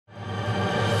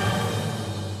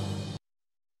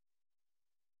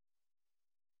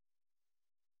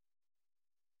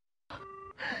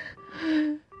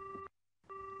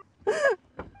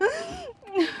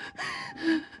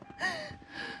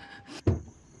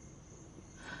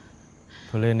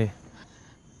Thôi lên đi.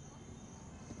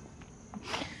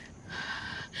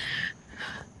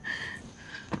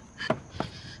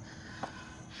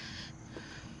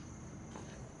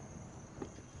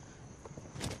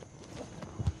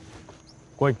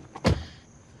 Quỳnh.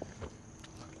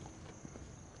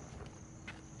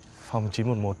 Phòng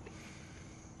 911.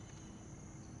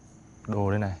 Đồ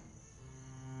đây này.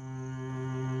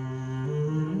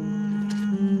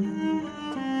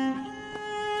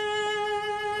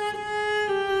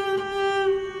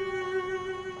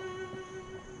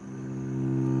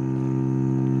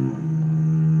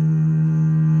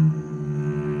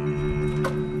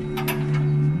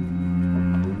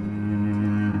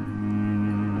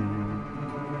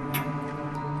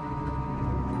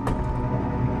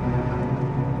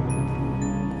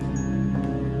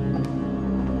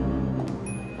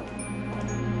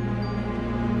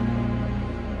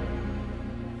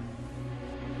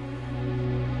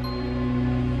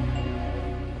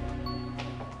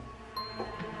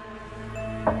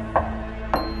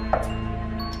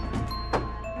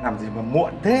 Làm gì mà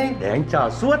muộn thế, để anh chờ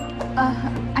suốt.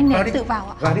 Anh này tự vào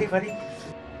ạ. Vào đi, vào đi.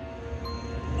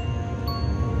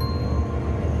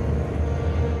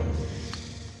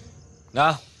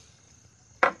 Nào.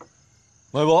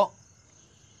 Mời bố.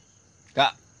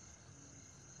 Dạ.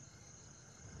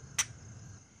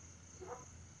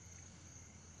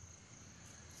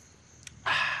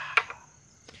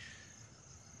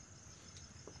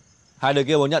 Hai đứa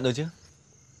kia bố nhận rồi chứ?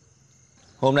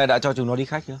 Hôm nay đã cho chúng nó đi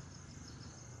khách chưa?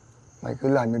 Mày cứ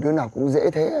làm như đứa nào cũng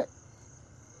dễ thế ấy.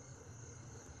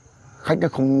 Khách nó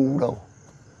không ngu đâu.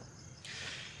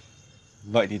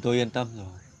 Vậy thì tôi yên tâm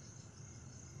rồi.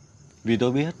 Vì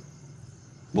tôi biết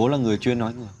bố là người chuyên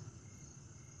nói ngược.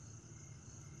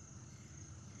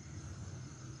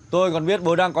 Tôi còn biết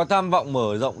bố đang có tham vọng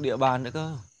mở rộng địa bàn nữa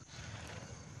cơ.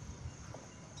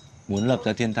 Muốn lập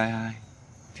ra thiên tai 2,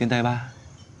 thiên tai 3.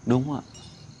 Đúng không ạ?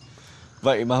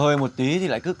 Vậy mà hơi một tí thì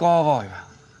lại cứ co vòi vào.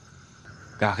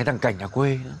 Cả cái thằng Cảnh nhà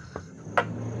quê nữa.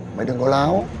 Mày đừng có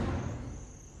láo.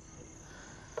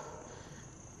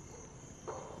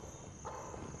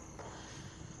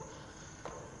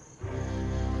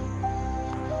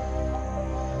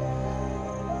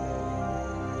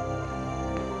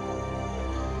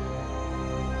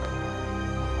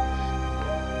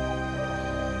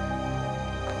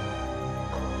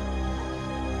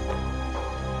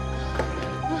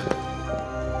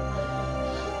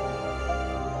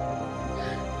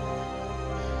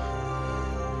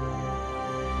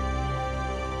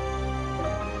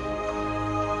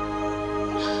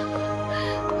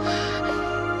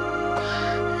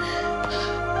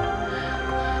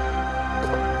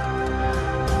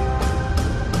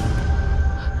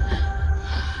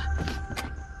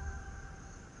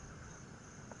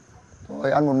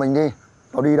 Thôi ăn một mình đi,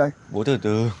 tao đi đây. Bố từ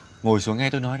từ, ngồi xuống nghe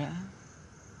tôi nói đã.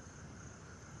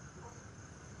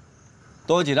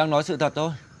 Tôi chỉ đang nói sự thật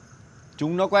thôi.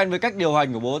 Chúng nó quen với cách điều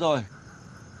hành của bố thôi.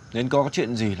 Nên có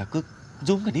chuyện gì là cứ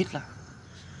rúm cái đít lại.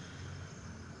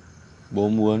 Bố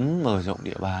muốn mở rộng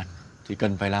địa bàn thì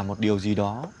cần phải làm một điều gì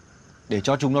đó để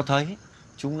cho chúng nó thấy.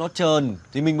 Chúng nó trờn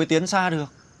thì mình mới tiến xa được.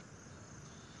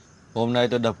 Hôm nay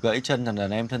tôi đập gãy chân thằng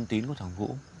đàn em thân tín của thằng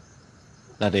Vũ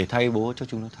là để thay bố cho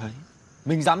chúng nó thấy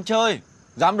mình dám chơi,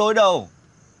 dám đối đầu.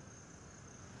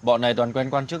 Bọn này toàn quen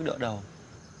quan chức đỡ đầu,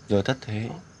 giờ thất thế,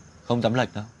 không dám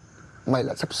lệch đâu. Mày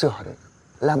là sắp sửa đấy.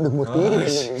 Làm được một tí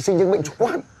thì sinh những bệnh chủ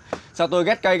quan. Sao tôi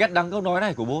ghét cay ghét đắng câu nói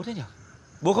này của bố thế nhỉ?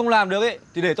 Bố không làm được ấy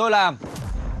thì để tôi làm.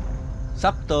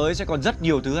 Sắp tới sẽ còn rất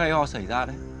nhiều thứ hay ho xảy ra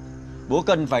đấy. Bố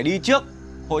cần phải đi trước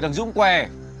hội thằng Dũng Què,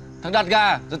 thằng Đạt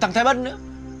Gà, rồi thằng Thái Bân nữa.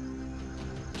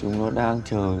 Chúng nó đang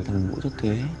chờ thằng Vũ thất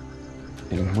thế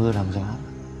để làm mưa làm gió.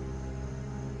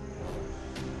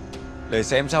 Để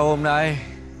xem sau hôm nay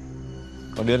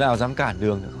còn đứa nào dám cản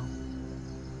đường nữa không?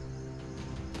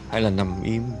 Hay là nằm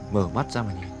im mở mắt ra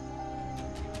mà nhìn.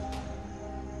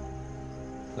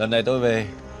 Lần này tôi về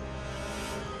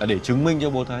là để chứng minh cho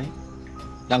bố thấy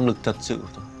năng lực thật sự của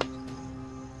tôi.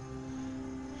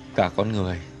 Cả con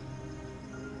người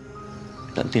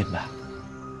lẫn tiền bạc.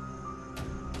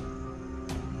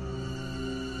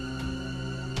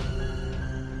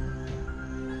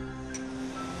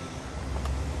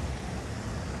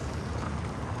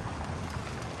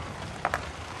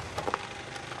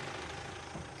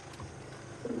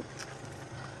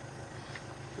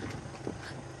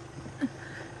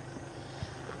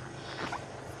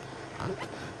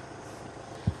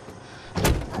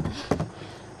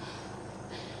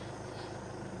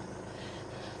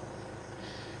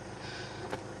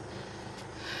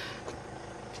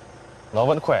 Nó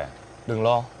vẫn khỏe, đừng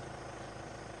lo.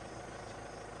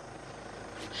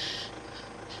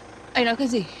 Anh nói cái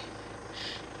gì?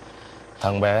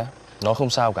 Thằng bé, nó không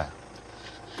sao cả.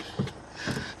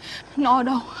 Nó ở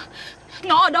đâu?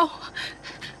 Nó ở đâu?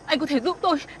 Anh có thể giúp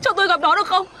tôi, cho tôi gặp nó được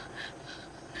không?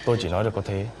 Tôi chỉ nói được có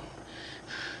thế.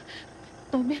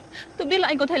 Tôi biết là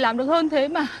anh có thể làm được hơn thế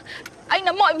mà. Anh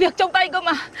nắm mọi việc trong tay cơ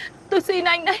mà. Tôi xin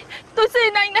anh đây, tôi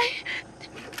xin anh đây.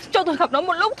 Cho tôi gặp nó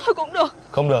một lúc thôi cũng được.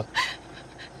 Không được.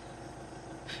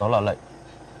 Nó là lệnh.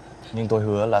 Nhưng tôi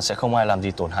hứa là sẽ không ai làm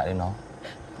gì tổn hại đến nó.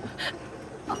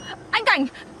 Anh Cảnh,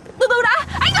 từ từ đã.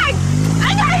 Anh Cảnh,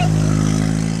 anh Cảnh.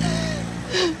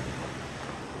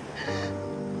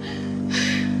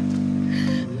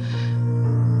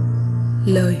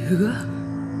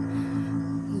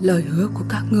 Lời hứa của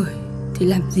các người thì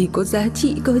làm gì có giá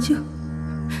trị cơ chứ.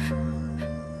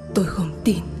 Tôi không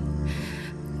tin.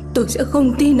 Tôi sẽ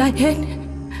không tin ai hết.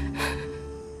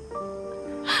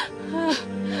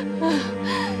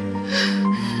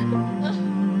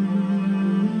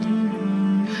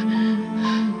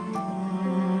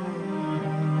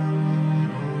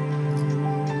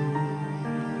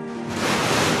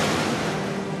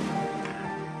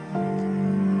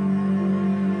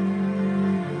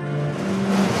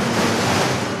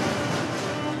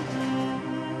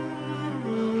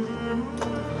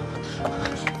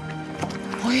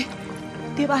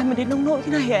 Tiếp ai mà đến nông nỗi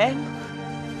thế này hả em?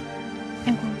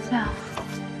 Em không sao.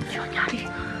 Cho nhà đi.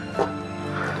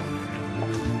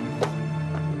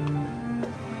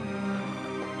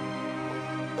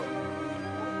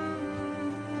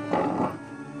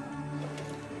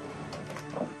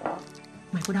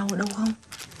 Mày có đau ở đâu không?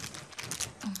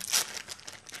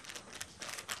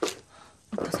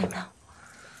 Tao xem nào.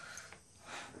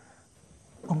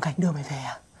 Ông Cánh đưa mày về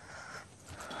à?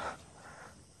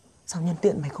 Sao nhân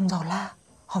tiện mày không dò la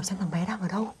hỏi xem thằng bé đang ở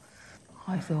đâu?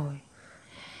 Hỏi rồi,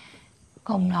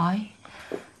 không nói.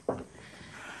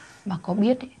 Mà có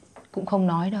biết ý, cũng không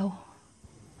nói đâu.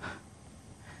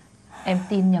 Em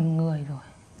tin nhầm người rồi.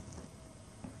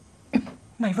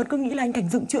 Mày vẫn cứ nghĩ là anh Cảnh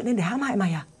dựng chuyện lên để hãm hại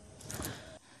mày à?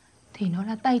 Thì nó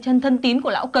là tay chân thân tín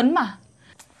của lão Cấn mà.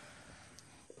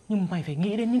 Nhưng mà mày phải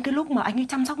nghĩ đến những cái lúc mà anh ấy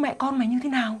chăm sóc mẹ con mày như thế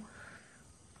nào.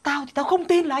 Tao thì tao không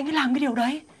tin là anh ấy làm cái điều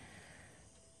đấy.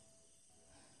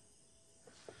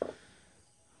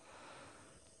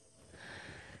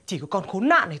 Chỉ có con khốn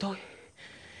nạn này thôi,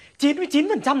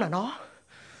 99% là nó.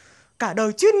 Cả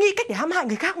đời chuyên nghĩ cách để hãm hại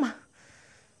người khác mà.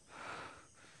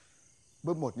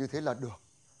 Bước một như thế là được.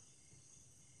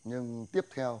 Nhưng tiếp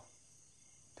theo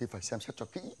thì phải xem xét cho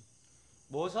kỹ.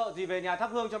 Bố sợ gì về nhà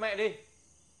thắp hương cho mẹ đi.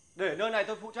 Để nơi này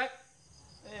tôi phụ trách.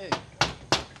 Ê.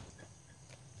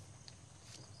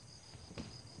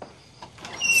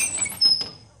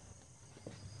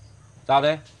 Sao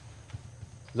thế?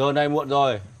 Giờ này muộn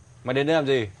rồi, mày đến đây làm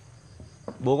gì?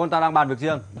 Bố con ta đang bàn việc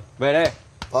riêng. Về đây.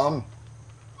 Phong.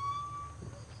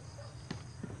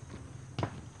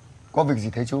 Có việc gì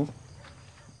thế chú?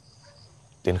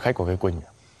 Tiền khách của cái Quỳnh.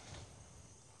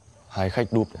 2 khách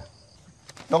đúp này.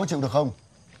 Nó có chịu được không?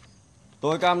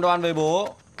 Tôi cam đoan với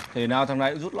bố, thể nào thằng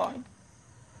này cũng rút lõi.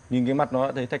 Nhìn cái mặt nó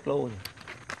đã thấy thách lô rồi.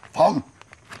 Phong.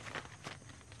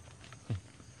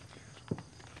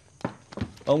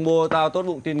 Ông bố tao tốt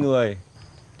bụng tin người,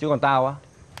 chứ còn tao á,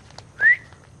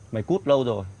 mày cút lâu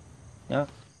rồi nhá.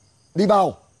 Đi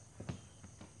vào.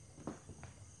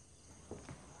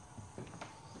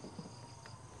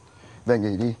 Về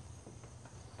nghỉ đi.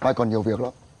 Mai còn nhiều việc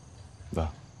lắm. Vâng,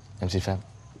 em xin phép.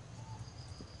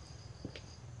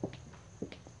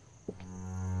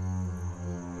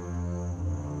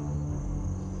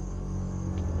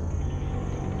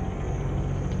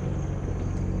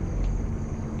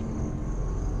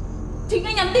 Chính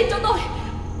anh nhắn tin cho tôi.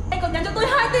 Anh còn nhắn cho tôi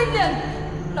 2 tin liền.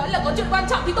 Nói là có chuyện quan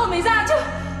trọng thì tôi mới ra chứ.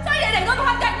 Sao anh lại để tôi vào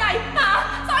hoàn cảnh này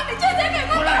hả? Sao anh lại chia rẽ với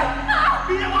tôi hả?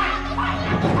 Đi ra ngoài.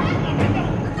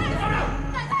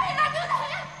 Tại sao anh làm như thế?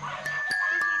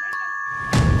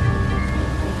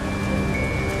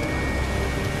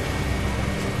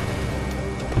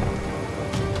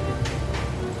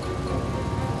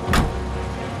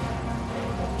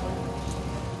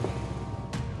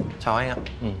 Chào anh ạ.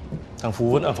 Thằng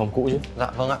Phú vẫn ở phòng cũ chứ?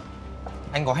 Dạ vâng ạ.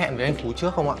 Anh có hẹn với anh Phú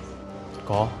trước không ạ?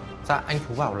 Có. Dạ anh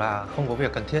Phú bảo là không có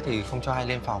việc cần thiết thì không cho ai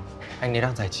lên phòng. Anh ấy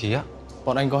đang giải trí ạ.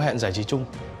 Bọn anh có hẹn giải trí chung.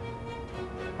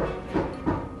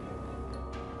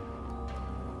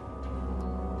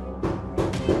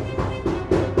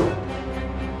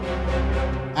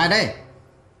 Ai đây?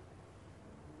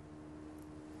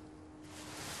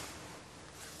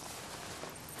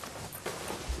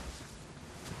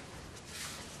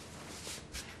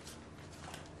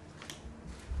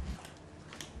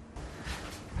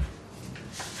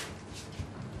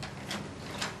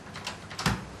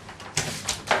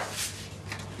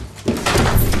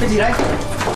 Cái gì đấy?